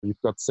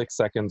You've got 6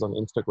 seconds on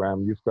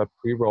Instagram. You've got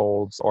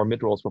pre-rolls or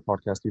mid-rolls for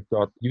podcasts. You've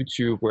got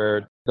YouTube,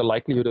 where the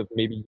likelihood of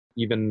maybe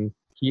even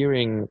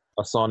hearing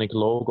a sonic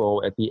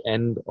logo at the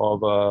end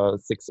of a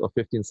 6 or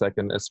 15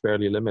 second is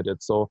fairly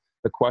limited. So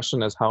the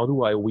question is, how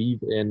do I weave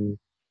in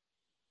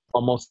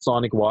almost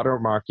sonic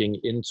watermarking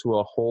into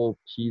a whole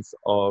piece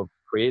of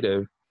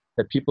creative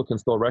that people can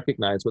still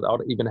recognize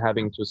without even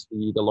having to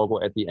see the logo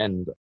at the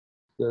end?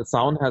 The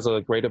sound has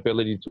a great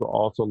ability to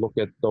also look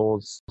at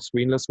those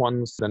screenless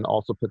ones and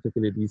also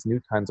particularly these new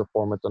kinds of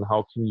formats and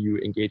how can you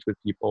engage with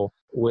people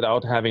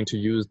without having to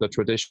use the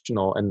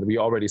traditional, and we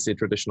already say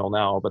traditional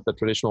now, but the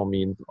traditional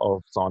means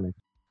of sonic.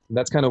 And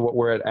that's kind of what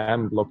we're at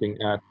AMP looking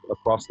at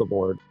across the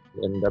board.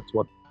 And that's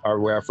what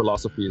where our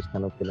philosophy is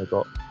kind of going to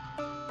go.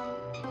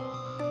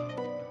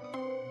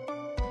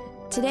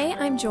 Today,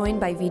 I'm joined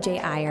by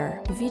Vijay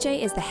Iyer.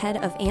 Vijay is the head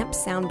of AMP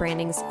Sound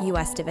Branding's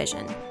U.S.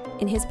 division.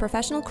 In his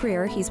professional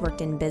career, he's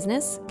worked in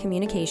business,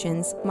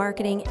 communications,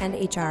 marketing, and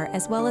HR,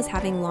 as well as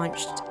having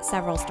launched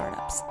several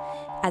startups.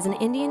 As an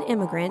Indian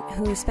immigrant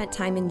who spent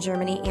time in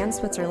Germany and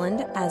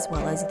Switzerland, as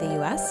well as the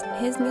U.S.,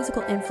 his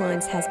musical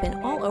influence has been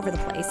all over the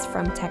place,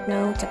 from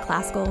techno to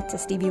classical to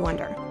Stevie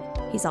Wonder.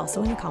 He's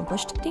also an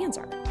accomplished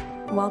dancer.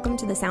 Welcome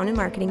to the Sound and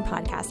Marketing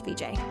Podcast,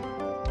 Vijay.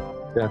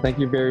 Yeah, thank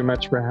you very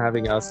much for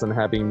having us and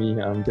having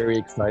me. I'm very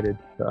excited.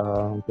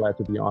 I'm glad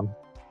to be on.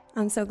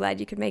 I'm so glad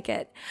you could make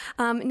it.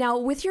 Now,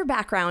 with your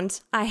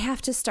background, I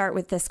have to start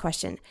with this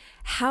question: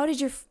 How did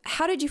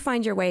you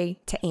find your way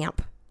to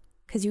AMP?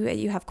 Because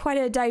you have quite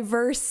a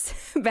diverse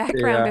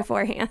background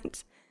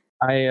beforehand.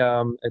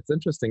 It's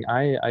interesting.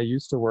 I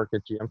used to work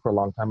at GM for a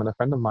long time, and a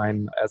friend of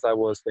mine, as I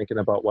was thinking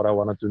about what I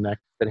want to do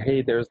next, said,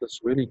 "Hey, there's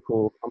this really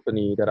cool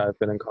company that I've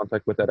been in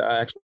contact with that I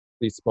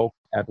actually spoke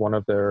at one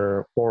of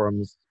their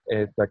forums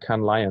at the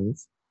Cannes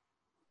Lions.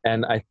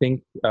 And I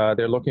think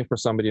they're looking for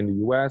somebody in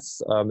the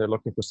US. They're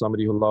looking for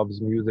somebody who loves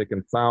music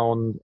and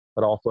sound,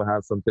 but also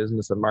has some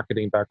business and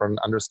marketing background and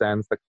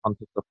understands the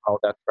context of how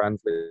that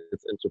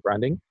translates into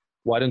branding.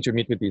 Why don't you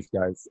meet with these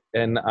guys?"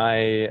 And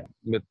I,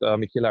 with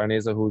Michele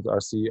Arnese, who's our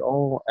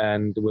CEO,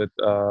 and with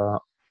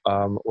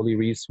Uli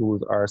Rees,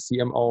 who's our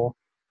CMO,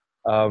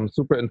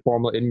 super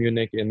informal in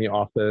Munich in the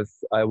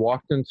office. I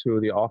walked into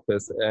the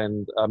office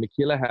and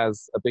Michele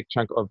has a big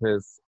chunk of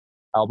his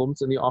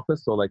albums in the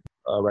office, so like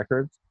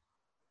records.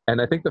 And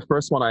I think the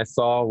first one I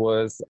saw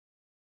was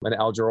an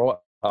Al Jarreau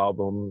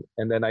album.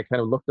 And then I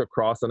kind of looked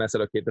across and I said,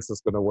 okay, this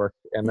is going to work.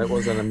 And it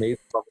was an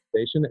amazing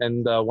conversation.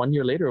 And 1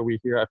 year later,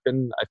 I've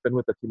been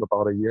with the team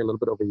about a little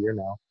bit over a year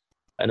now.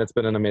 And it's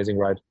been an amazing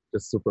ride,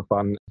 just super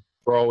fun,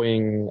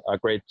 growing a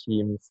great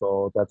team.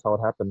 So that's how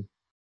it happened.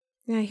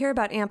 Yeah, I hear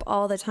about AMP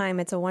all the time.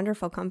 It's a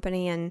wonderful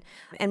company, and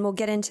we'll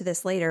get into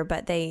this later,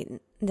 but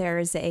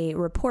there's a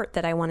report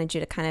that I wanted you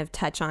to kind of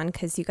touch on,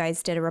 because you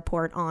guys did a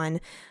report on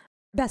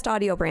Best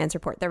Audio Brands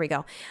report. There we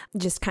go.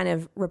 Just kind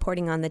of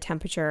reporting on the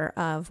temperature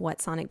of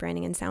what sonic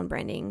branding and sound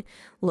branding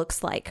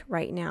looks like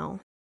right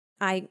now.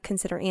 I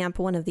consider AMP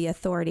one of the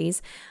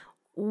authorities.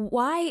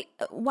 Why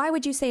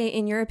would you say,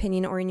 in your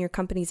opinion or in your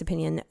company's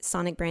opinion,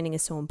 sonic branding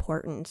is so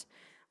important?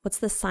 What's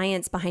the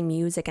science behind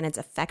music and its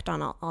effect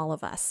on all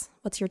of us?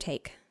 What's your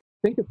take?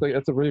 I think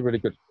it's a really, really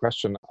good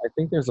question. I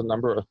think there's a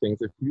number of things.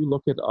 If you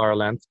look at our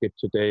landscape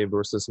today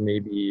versus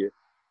maybe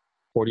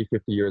 40,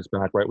 50 years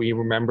back, right? We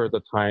remember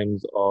the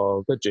times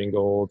of the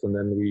jingles, and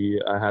then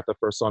we had the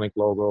first sonic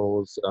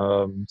logos,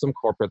 some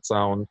corporate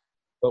sound.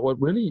 But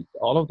what really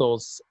all of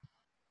those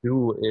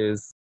do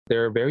is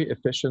they're very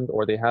efficient,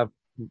 or they have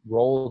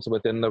roles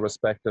within the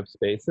respective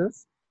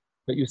spaces.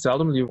 But you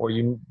seldomly, or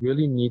you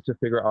really need to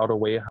figure out a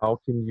way, how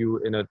can you,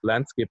 in a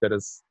landscape that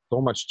is so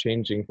much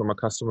changing from a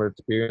customer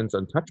experience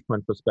and touch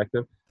point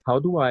perspective, how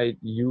do I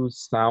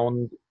use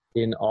sound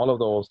in all of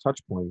those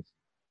touch points?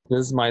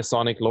 Does my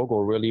sonic logo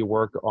really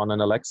work on an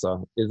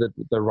Alexa? Is it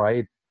the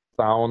right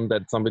sound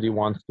that somebody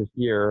wants to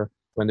hear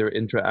when they're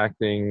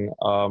interacting?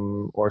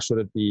 Or should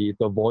it be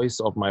the voice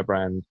of my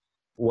brand?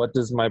 What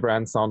does my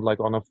brand sound like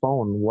on a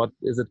phone? What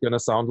is it going to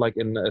sound like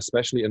in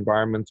especially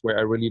environments where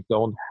I really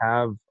don't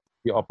have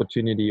the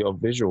opportunity of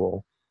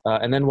visual?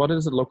 And then what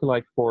does it look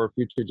like for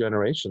future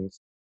generations?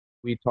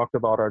 We talked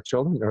about our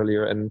children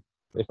earlier, and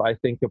if I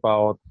think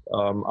about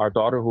our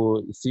daughter,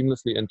 who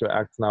seamlessly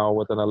interacts now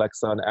with an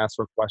Alexa and asks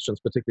for questions,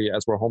 particularly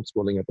as we're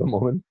homeschooling at the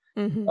moment,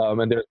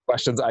 and there's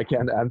questions I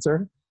can't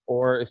answer.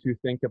 Or if you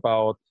think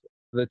about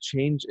the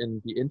change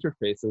in the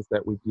interfaces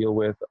that we deal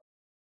with,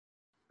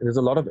 there's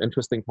a lot of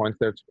interesting points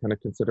there to kind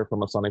of consider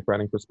from a sonic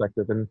branding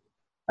perspective. And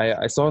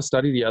I saw a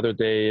study the other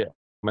day,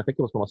 I think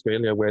it was from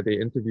Australia, where they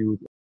interviewed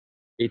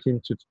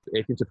 18 to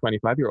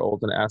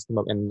 25-year-olds and asked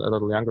them, and a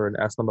little younger, and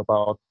asked them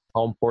about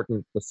how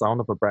important the sound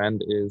of a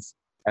brand is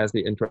as they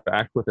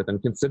interact with it,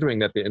 and considering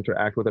that they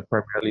interact with it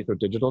primarily through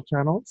digital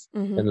channels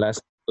and less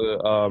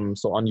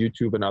so on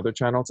YouTube and other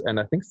channels. And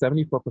I think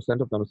 74%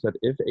 of them said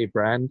if a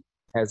brand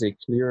has a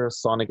clear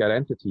sonic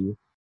identity,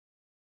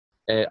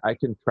 I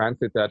can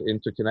translate that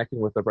into connecting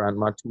with the brand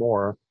much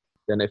more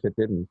than if it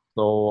didn't.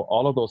 So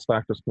all of those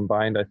factors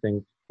combined, I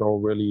think, show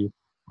really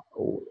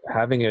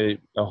having a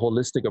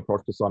holistic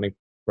approach to sonic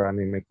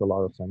branding makes a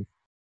lot of sense.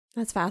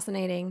 That's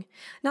fascinating.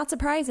 Not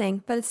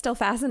surprising, but it's still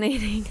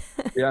fascinating.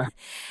 Yeah.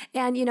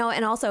 And,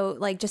 and also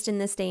like just in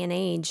this day and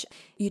age,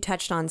 you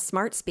touched on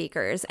smart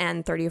speakers,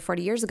 and 30 or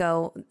 40 years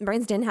ago,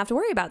 brands didn't have to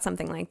worry about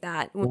something like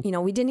that.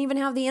 We didn't even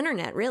have the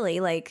internet really.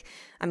 Like,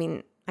 I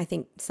mean, I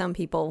think some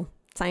people,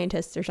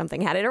 scientists or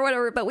something had it or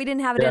whatever, but we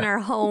didn't have it in our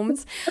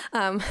homes.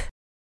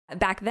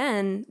 Back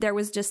then there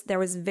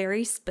was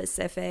very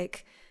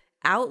specific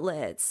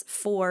outlets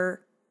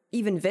for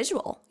even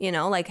visual,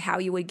 like how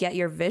you would get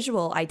your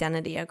visual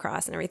identity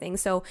across and everything.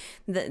 So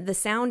the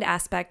sound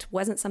aspect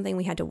wasn't something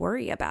we had to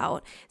worry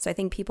about. So I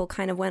think people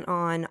kind of went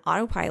on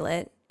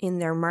autopilot in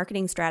their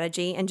marketing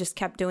strategy and just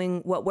kept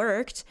doing what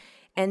worked.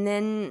 And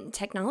then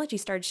technology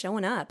started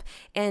showing up.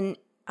 And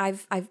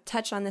I've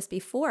touched on this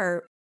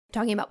before,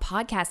 talking about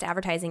podcast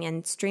advertising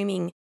and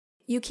streaming.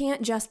 You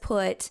can't just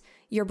put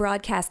your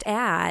broadcast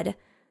ad,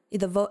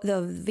 the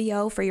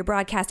VO for your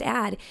broadcast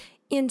ad,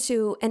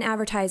 into an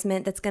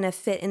advertisement that's going to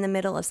fit in the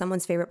middle of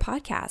someone's favorite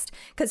podcast.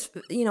 Because,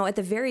 at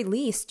the very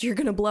least, you're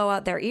going to blow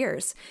out their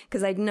ears.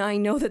 Because I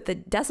know that the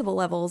decibel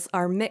levels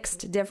are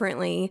mixed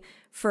differently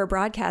for a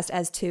broadcast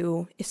as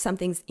to if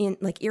something's in,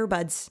 like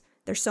earbuds.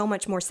 There's so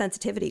much more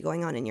sensitivity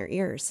going on in your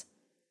ears.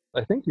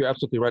 I think you're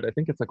absolutely right. I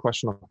think it's a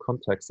question of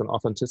context and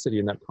authenticity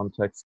in that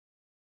context.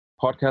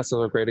 Podcasts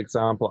are a great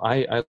example.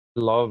 I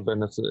love,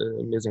 and it's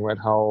amazing, right,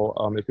 how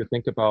if you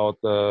think about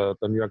the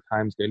New York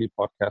Times Daily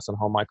podcast and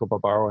how Michael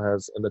Barbaro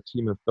has and the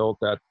team have built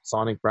that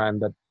sonic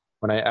brand, that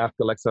when I ask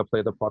Alexa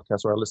play the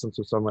podcast or I listen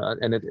to someone,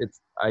 and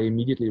I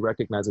immediately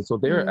recognize it. So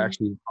they're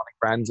actually sonic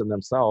brands in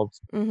themselves.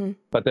 Mm-hmm.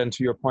 But then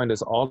to your point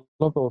is all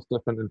of those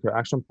different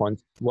interaction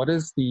points. What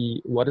is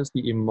the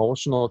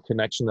emotional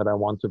connection that I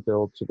want to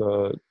build to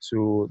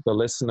the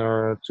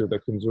listener, to the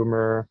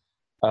consumer?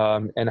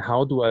 And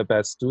how do I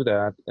best do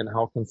that? And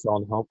how can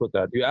sound help with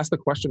that? You asked the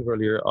question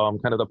earlier,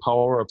 kind of the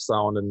power of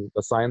sound and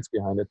the science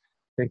behind it.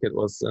 I think it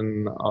was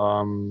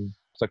in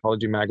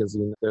Psychology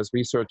Magazine. There's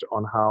research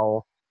on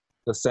how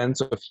the sense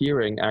of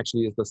hearing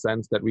actually is the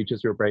sense that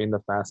reaches your brain the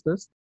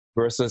fastest,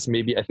 versus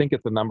maybe, I think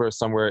it's the number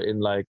somewhere in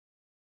like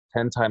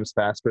 10 times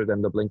faster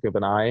than the blink of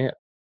an eye.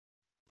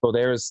 So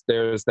there's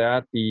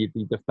that,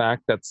 the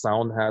fact that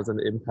sound has an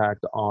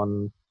impact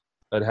on,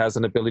 it has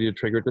an ability to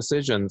trigger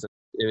decisions.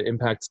 It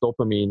impacts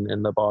dopamine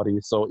in the body.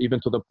 So even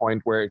to the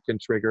point where it can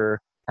trigger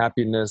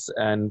happiness,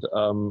 and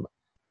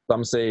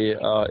some say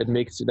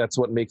that's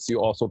what makes you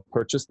also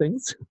purchase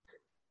things.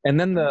 And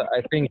then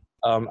I think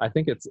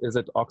is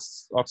it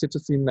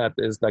oxytocin that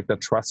is like the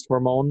trust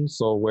hormone.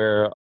 So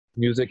where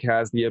music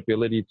has the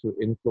ability to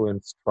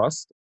influence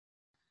trust.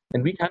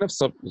 And we kind of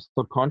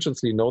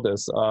subconsciously know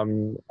this.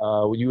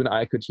 You and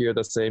I could hear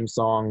the same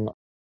song.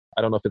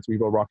 I don't know if it's "We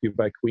Will Rock You"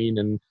 by Queen,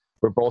 and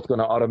we're both going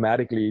to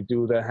automatically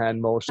do the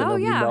hand motion. Oh,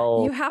 and yeah, we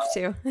know, you have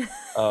to.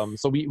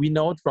 So we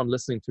know it from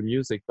listening to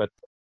music, but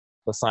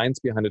the science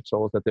behind it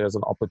shows that there's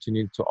an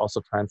opportunity to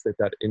also translate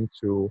that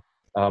into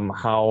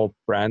how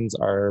brands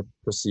are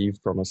perceived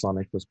from a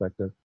sonic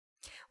perspective.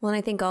 Well, and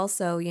I think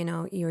also,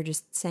 you were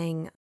just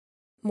saying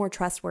more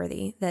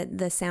trustworthy, that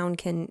the sound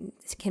can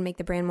make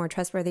the brand more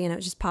trustworthy, and it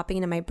was just popping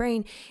into my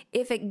brain.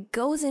 If it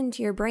goes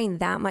into your brain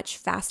that much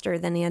faster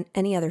than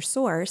any other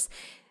source,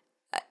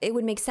 it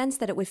would make sense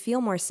that it would feel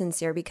more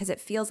sincere, because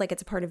it feels like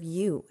it's a part of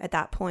you at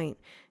that point.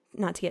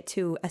 Not to get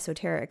too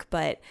esoteric,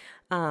 but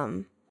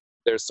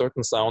there's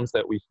certain sounds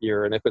that we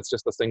hear, and if it's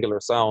just a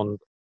singular sound,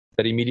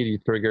 that immediately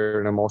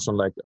trigger an emotion.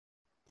 Like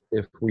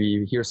if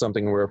we hear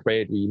something and we're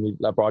afraid,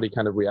 our body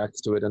kind of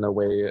reacts to it in a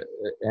way,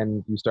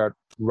 and you start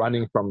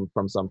running from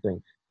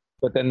something.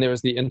 But then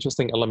there's the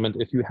interesting element,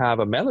 if you have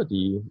a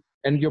melody,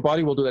 and your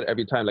body will do that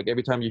every time. Like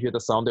every time you hear the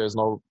sound, there's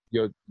no,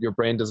 your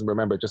brain doesn't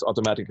remember, it just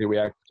automatically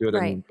reacts to it.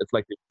 Right. And it's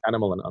like the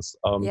animal in us.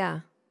 Yeah.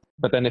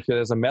 But then if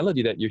there's a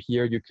melody that you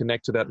hear, you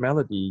connect to that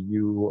melody,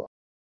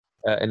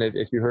 and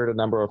if you heard a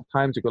number of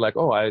times, you go like,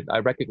 oh, I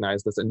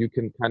recognize this, and you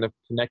can kind of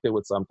connect it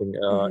with something,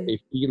 a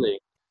feeling,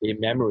 a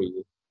memory.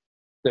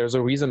 There's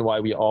a reason why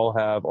we all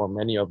have, or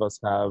many of us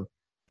have,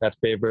 that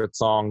favorite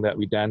song that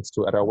we dance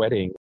to at our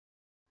wedding.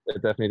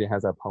 It definitely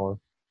has that power.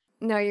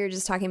 No, you're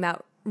just talking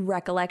about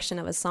recollection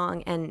of a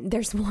song, and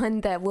there's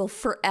one that will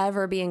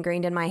forever be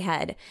ingrained in my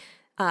head.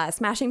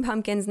 Smashing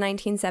Pumpkins,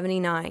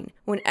 1979.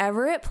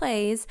 Whenever it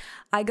plays,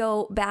 I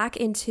go back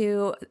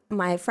into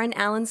my friend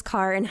Alan's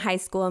car in high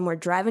school, and we're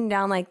driving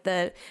down like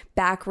the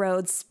back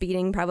roads,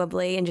 speeding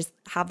probably, and just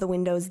have the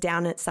windows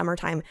down at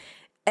summertime.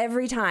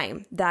 Every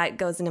time that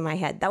goes into my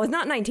head. That was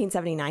not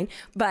 1979,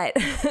 but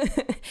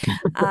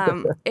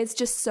it's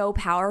just so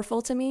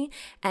powerful to me,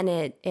 and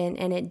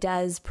it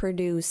does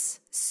produce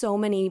so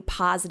many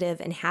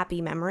positive and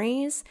happy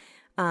memories.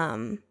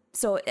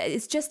 So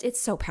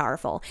it's so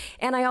powerful.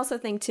 And I also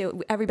think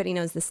too, everybody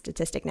knows this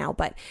statistic now,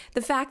 but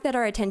the fact that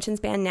our attention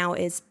span now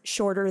is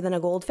shorter than a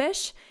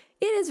goldfish,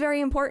 it is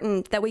very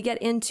important that we get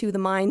into the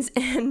minds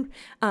and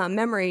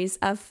memories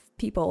of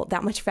people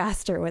that much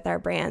faster with our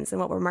brands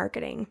and what we're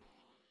marketing.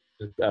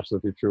 It's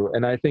absolutely true.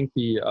 And I think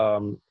it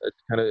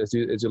kind of, as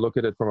you look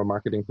at it from a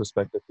marketing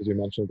perspective, as you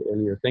mentioned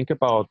earlier, think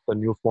about the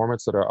new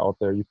formats that are out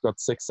there. You've got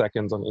 6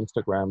 seconds on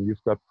Instagram.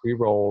 You've got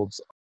pre-rolls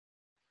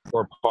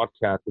for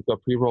podcast. You've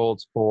got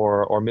pre-rolls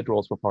or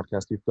mid-rolls for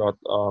podcast. You've got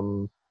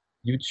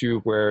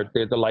YouTube, where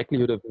the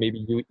likelihood of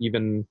maybe you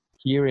even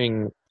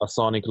hearing a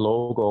Sonic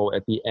logo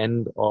at the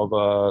end of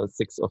a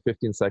 6 or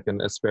 15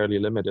 second is fairly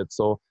limited.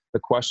 So the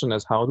question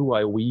is, how do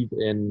I weave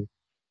in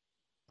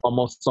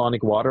almost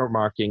Sonic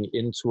watermarking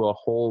into a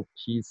whole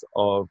piece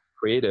of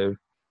creative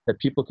that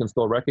people can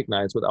still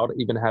recognize without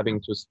even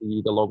having to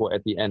see the logo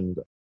at the end?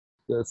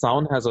 The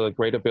sound has a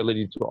great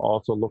ability to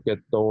also look at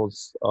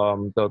those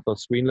the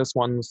screenless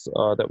ones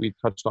that we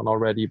touched on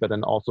already, but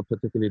then also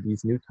particularly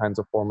these new kinds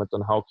of formats,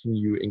 and how can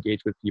you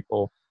engage with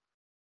people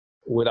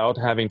without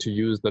having to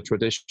use the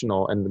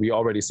traditional, and we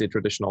already say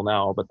traditional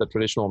now, but the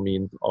traditional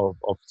means of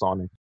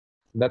Sonic.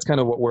 And that's kind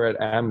of what we're at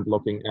AMP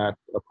looking at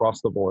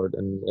across the board,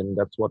 and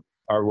that's what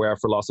where our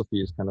philosophy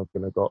is kind of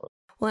going to go.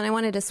 Well, and I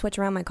wanted to switch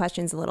around my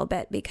questions a little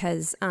bit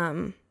because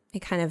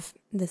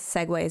this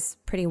segues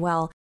pretty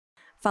well.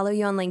 Follow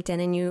you on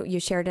LinkedIn, and you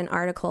shared an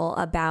article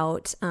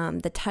about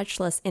the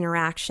touchless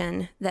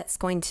interaction that's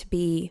going to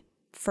be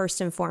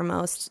first and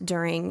foremost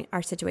during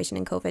our situation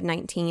in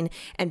COVID-19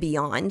 and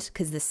beyond,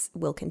 because this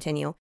will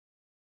continue.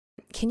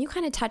 Can you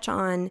kind of touch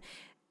on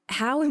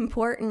how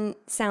important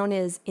sound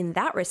is in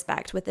that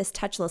respect with this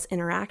touchless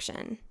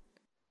interaction?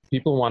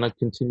 People want to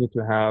continue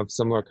to have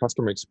similar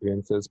customer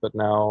experiences, but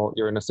now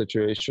you're in a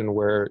situation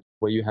where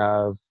you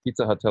have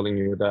Pizza Hut telling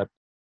you that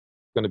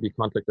it's going to be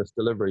contactless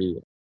delivery.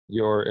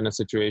 You're in a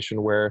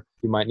situation where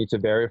you might need to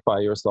verify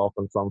yourself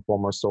in some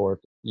form or sort.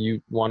 You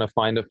want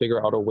to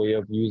figure out a way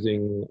of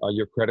using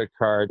your credit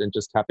card and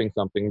just tapping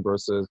something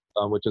versus,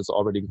 which is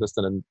already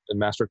existent.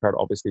 And MasterCard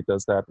obviously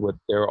does that with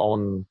their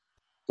own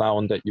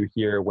sound that you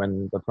hear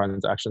when the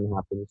transaction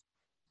happens.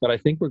 But I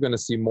think we're going to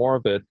see more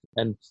of it.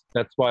 And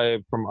that's why,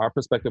 from our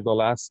perspective, the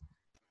last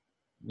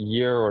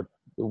year, or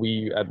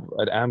we at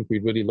AMP, we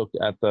really looked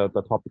at the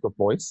topic of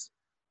voice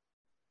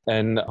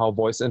and how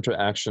voice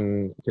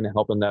interaction can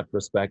help in that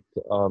respect,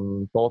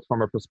 both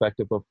from a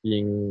perspective of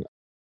being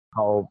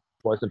how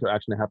voice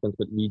interaction happens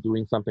with me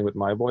doing something with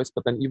my voice,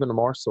 but then even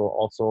more so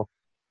also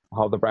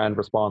how the brand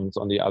responds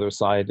on the other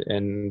side.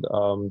 And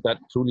that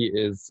truly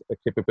is a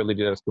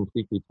capability that is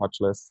completely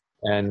touchless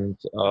and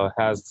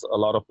has a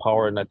lot of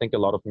power and I think a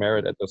lot of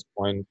merit at this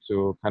point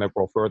to kind of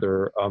grow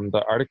further.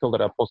 The article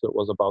that I posted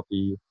was about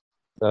the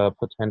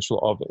potential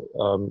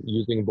of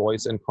using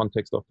voice in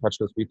context of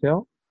touchless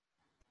retail.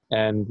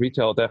 And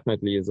retail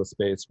definitely is a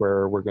space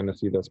where we're going to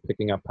see this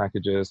picking up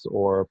packages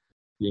or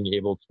being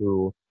able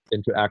to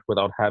interact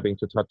without having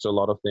to touch a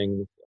lot of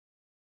things.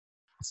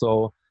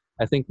 So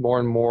I think more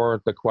and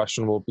more the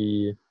question will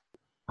be,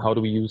 how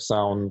do we use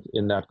sound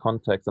in that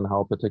context, and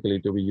how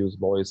particularly do we use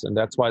voice? And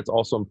that's why it's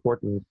also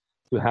important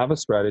to have a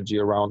strategy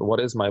around what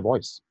is my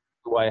voice?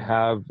 Do I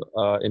have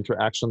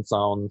interaction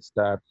sounds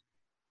that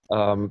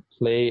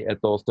play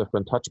at those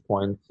different touch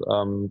points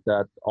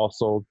that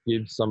also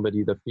gives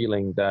somebody the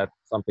feeling that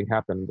something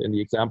happened? In the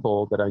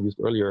example that I used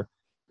earlier,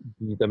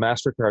 the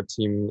MasterCard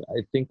team,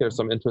 I think there's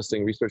some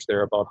interesting research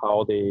there about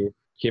how they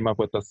came up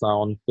with the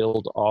sound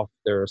built off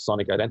their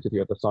Sonic identity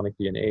or the Sonic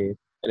DNA.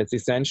 And it's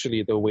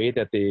essentially the way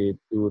that they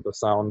do the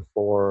sound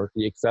for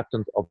the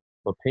acceptance of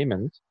a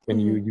payment when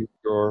you use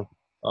your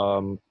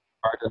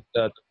card,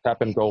 the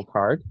tap and go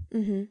card,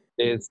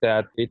 is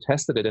that they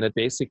tested it, and it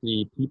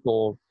basically,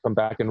 people come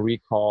back and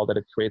recall that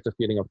it creates a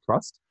feeling of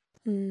trust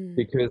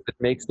because it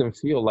makes them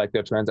feel like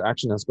their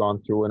transaction has gone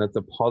through, and it's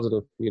a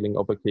positive feeling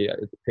of, okay,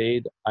 it's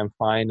paid, I'm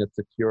fine, it's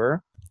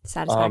secure.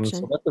 Satisfaction.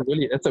 So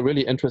it's a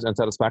really interesting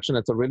satisfaction.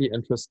 It's a really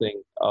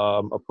interesting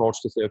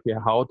approach to say, okay,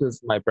 how does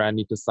my brand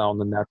need to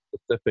sound in that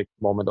specific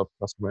moment of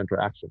customer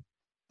interaction?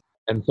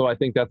 And so I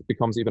think that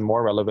becomes even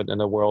more relevant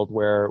in a world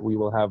where we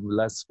will have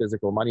less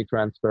physical money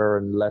transfer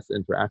and less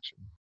interaction.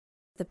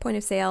 The point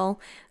of sale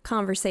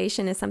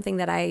conversation is something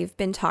that I've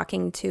been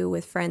talking to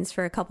with friends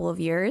for a couple of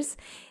years.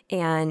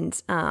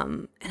 And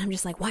I'm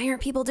just like, why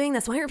aren't people doing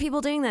this? Why aren't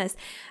people doing this?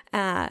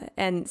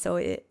 And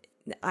so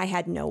I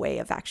had no way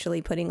of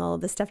actually putting all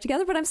of this stuff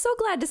together, but I'm so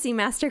glad to see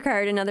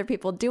MasterCard and other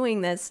people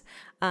doing this,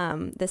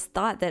 this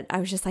thought that I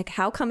was just like,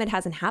 how come it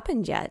hasn't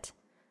happened yet?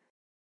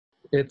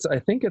 I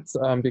think it's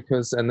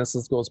because, and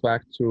goes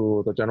back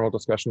to the general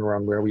discussion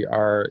around where we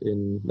are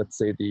in, let's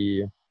say,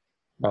 we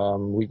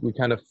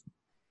kind of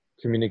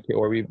communicate,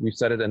 or we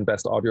said it in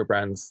Best Audio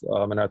Brands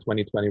in our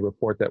 2020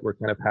 report that we're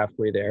kind of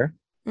halfway there.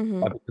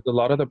 Because a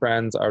lot of the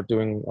brands are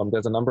doing,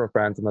 there's a number of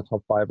brands in the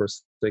top 5 or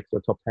 6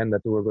 or top 10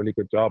 that do a really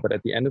good job. But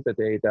at the end of the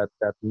day, that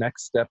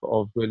next step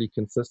of really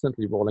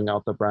consistently rolling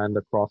out the brand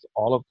across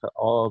all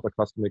of the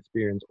customer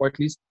experience, or at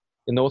least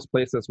in those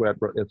places where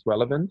it's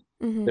relevant,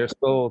 there's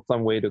still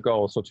some way to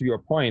go. So to your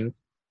point,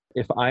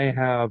 if I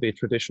have a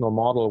traditional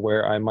model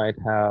where I might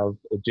have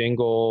a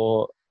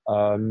jingle,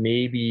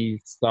 maybe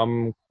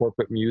some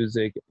corporate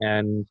music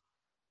and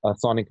a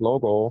Sonic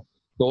logo,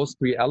 those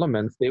 3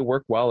 elements, they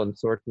work well in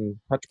certain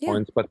touch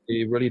points, but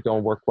they really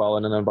don't work well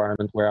in an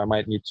environment where I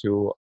might need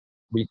to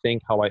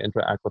rethink how I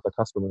interact with the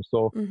customer.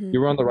 So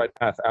you're on the right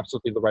path,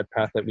 absolutely the right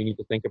path, that we need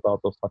to think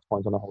about those touch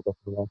points on a whole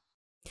different level.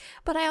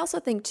 But I also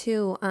think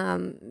too,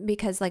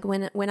 because like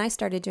when I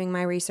started doing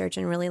my research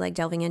and really like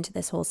delving into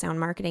this whole sound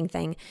marketing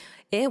thing,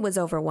 it was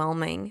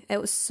overwhelming.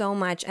 It was so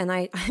much. And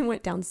I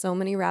went down so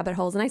many rabbit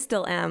holes, and I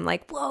still am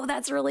like, whoa,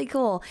 that's really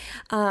cool.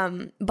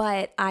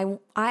 But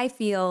I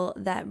feel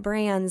that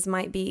brands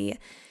might be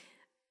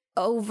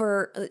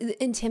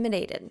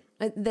intimidated,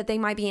 that they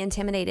might be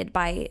intimidated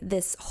by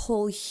this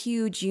whole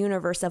huge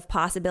universe of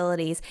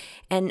possibilities.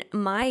 And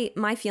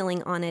my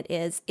feeling on it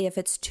is, if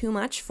it's too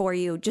much for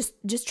you, just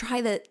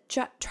try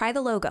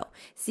the logo,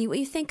 see what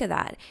you think of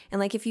that. And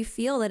like, if you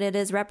feel that it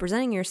is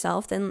representing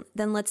yourself, then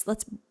let's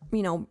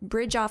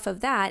bridge off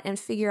of that and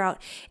figure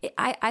out.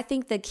 I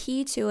think the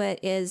key to it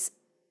is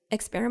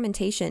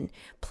experimentation.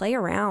 Play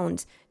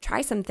around,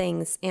 try some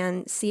things,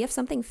 and see if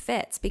something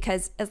fits.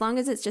 Because as long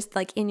as it's just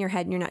like in your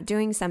head and you're not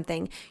doing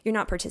something, you're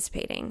not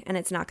participating, and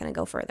it's not going to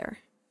go further.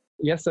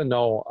 Yes and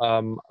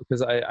no,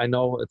 because I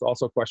know it's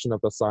also a question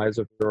of the size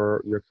of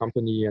your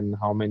company and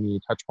how many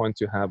touch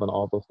points you have and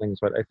all those things.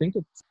 But I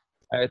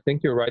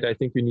think you're right. I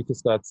think we need to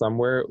start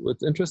somewhere.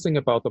 What's interesting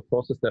about the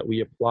process that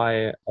we apply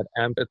at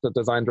AMP, it's a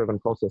design-driven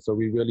process. So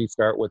we really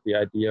start with the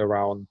idea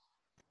around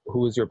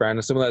who is your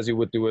brand, similar as you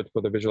would do it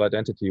for the visual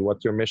identity.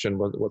 What's your mission?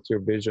 What's your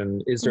vision?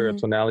 Is there a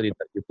tonality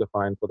that you've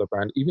defined for the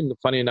brand? Even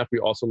funny enough, we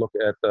also look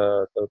at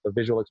the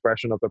visual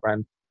expression of the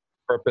brand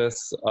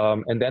purpose.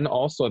 And then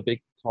also a big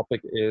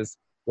topic is,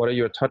 what are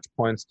your touch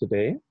points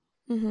today?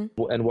 And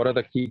what are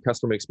the key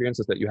customer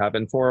experiences that you have?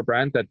 And for a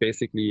brand that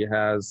basically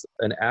has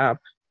an app,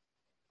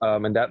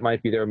 and that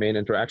might be their main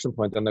interaction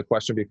point, then the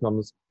question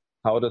becomes,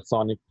 how does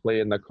Sonic play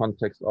in the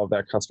context of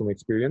that customer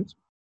experience?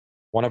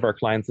 One of our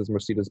clients is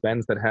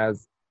Mercedes-Benz, that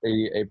has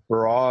a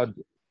broad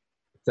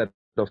set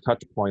of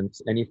touch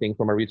points, anything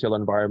from a retail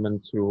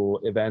environment to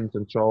events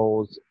and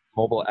shows,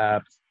 mobile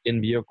apps, in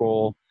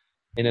vehicle,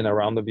 in and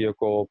around the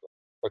vehicle.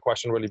 The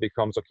question really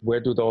becomes, okay, where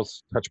do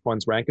those touch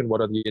points rank, and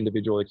what are the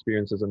individual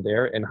experiences in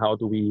there, and how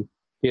do we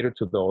cater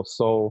to those?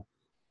 So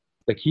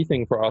the key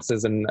thing for us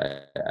is, and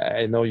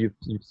I know you've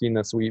seen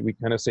this, we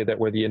kind of say that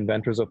we're the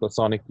inventors of the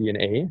Sonic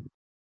DNA.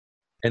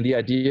 And the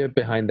idea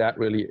behind that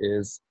really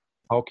is,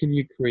 how can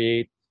you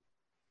create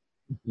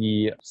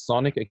the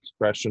sonic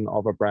expression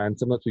of a brand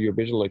similar to your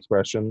visual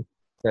expression,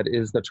 that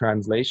is the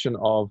translation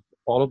of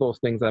all of those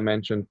things I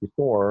mentioned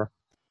before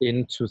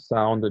into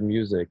sound and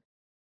music,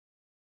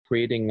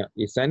 creating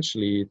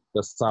essentially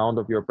the sound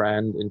of your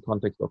brand in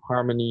context of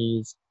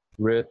harmonies,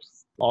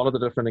 riffs, all of the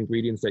different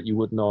ingredients that you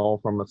would know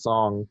from a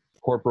song,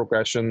 chord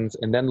progressions,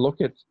 and then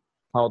look at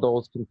how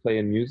those can play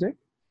in music,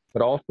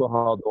 but also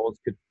how those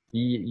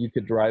you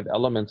could drive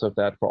elements of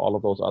that for all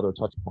of those other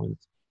touch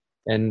points.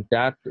 And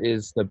that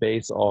is the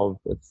base of,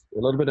 it's a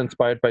little bit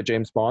inspired by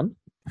James Bond.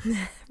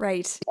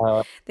 Right.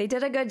 They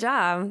did a good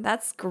job.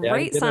 That's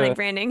great Sonic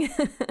branding.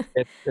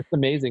 It's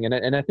amazing.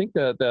 And I think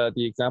the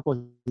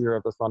example here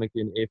of the Sonic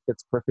DNA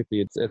fits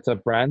perfectly. It's a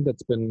brand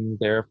that's been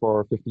there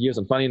for 50 years.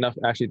 And funny enough,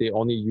 actually, they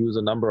only use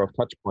a number of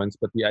touch points.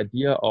 But the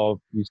idea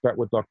of, you start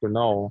with Dr.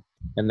 No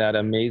and that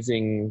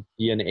amazing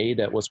DNA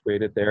that was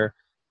created there.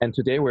 And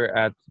today we're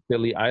at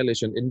Billie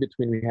Eilish, and in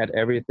between we had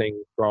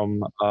everything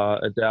from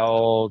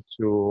Adele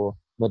to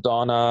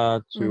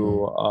Madonna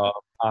to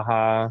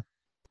Aha.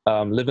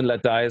 Live and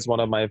Let Die is one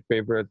of my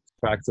favorite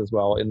tracks as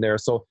well in there.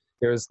 So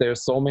there's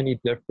so many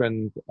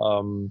different,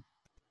 over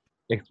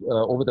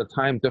the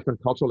time,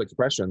 different cultural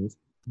expressions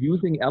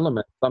using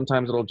elements.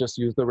 Sometimes it'll just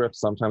use the riff,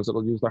 sometimes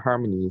it'll use the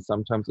harmonies,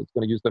 sometimes it's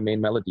going to use the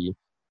main melody.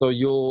 So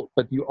you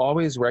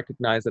always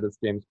recognize that it's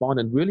James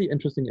Bond. And really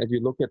interesting, as you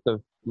look at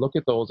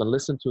those and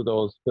listen to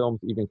those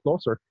films even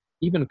closer,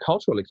 even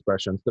cultural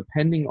expressions,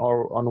 depending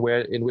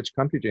on in which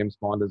country James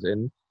Bond is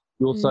in,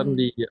 you'll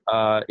suddenly,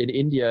 in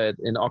India,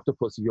 in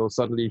Octopus, you'll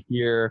suddenly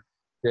hear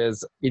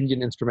there's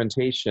Indian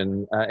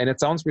instrumentation. And it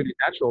sounds really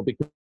natural,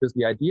 because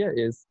the idea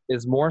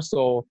is more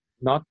so,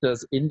 not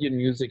does Indian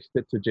music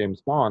fit to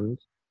James Bond,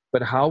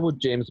 but how would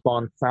James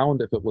Bond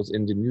sound if it was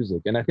Indian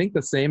music? And I think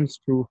the same is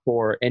true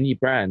for any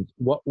brand.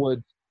 What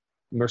would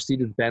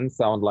Mercedes-Benz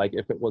sound like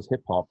if it was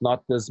hip-hop?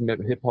 Not does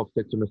hip-hop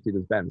fit to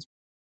Mercedes-Benz?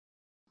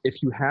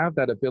 If you have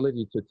that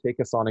ability to take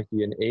a sonic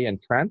DNA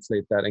and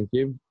translate that and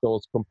give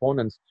those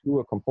components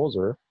to a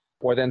composer,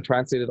 or then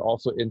translate it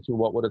also into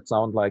what would it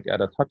sound like at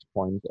a touch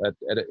point,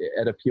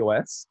 at a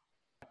POS,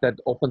 that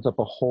opens up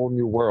a whole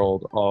new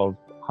world of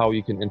how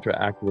you can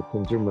interact with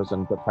consumers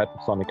and the type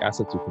of sonic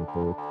assets you can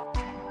create.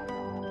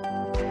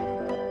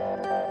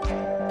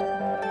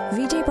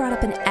 Vijay brought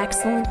up an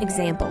excellent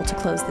example to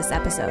close this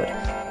episode.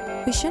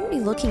 We shouldn't be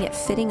looking at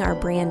fitting our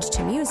brand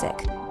to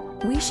music.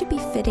 We should be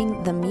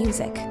fitting the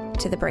music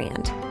to the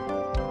brand.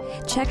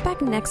 Check back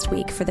next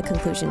week for the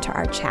conclusion to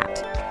our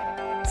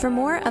chat. For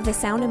more of the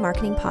Sound and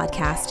Marketing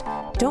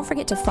Podcast, don't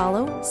forget to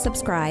follow,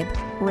 subscribe,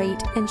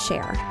 rate, and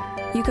share.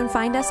 You can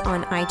find us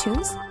on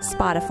iTunes,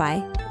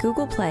 Spotify,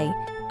 Google Play,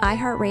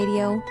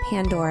 iHeartRadio,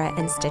 Pandora,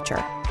 and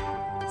Stitcher.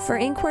 For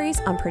inquiries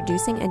on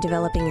producing and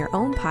developing your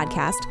own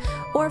podcast,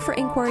 or for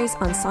inquiries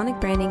on sonic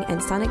branding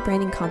and sonic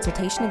branding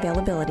consultation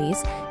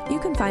availabilities, you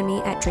can find me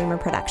at Dreamer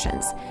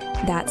Productions.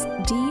 That's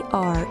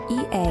DREAMR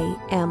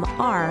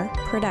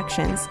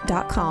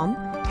Productions.com,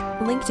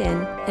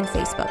 LinkedIn, and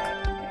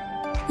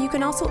Facebook. You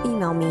can also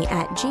email me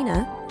at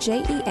Gina,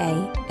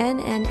 Jeanna,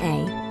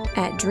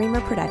 at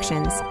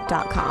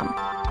dreamerproductions.com.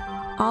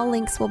 All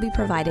links will be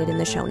provided in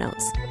the show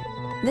notes.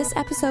 This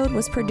episode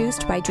was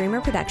produced by Dreamer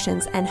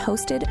Productions and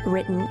hosted,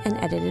 written, and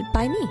edited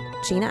by me,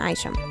 Gina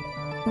Isham.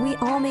 We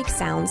all make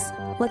sounds.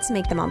 Let's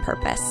make them on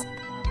purpose.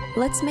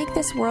 Let's make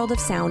this world of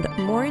sound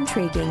more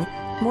intriguing,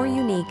 more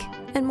unique,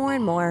 and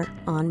more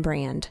on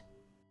brand.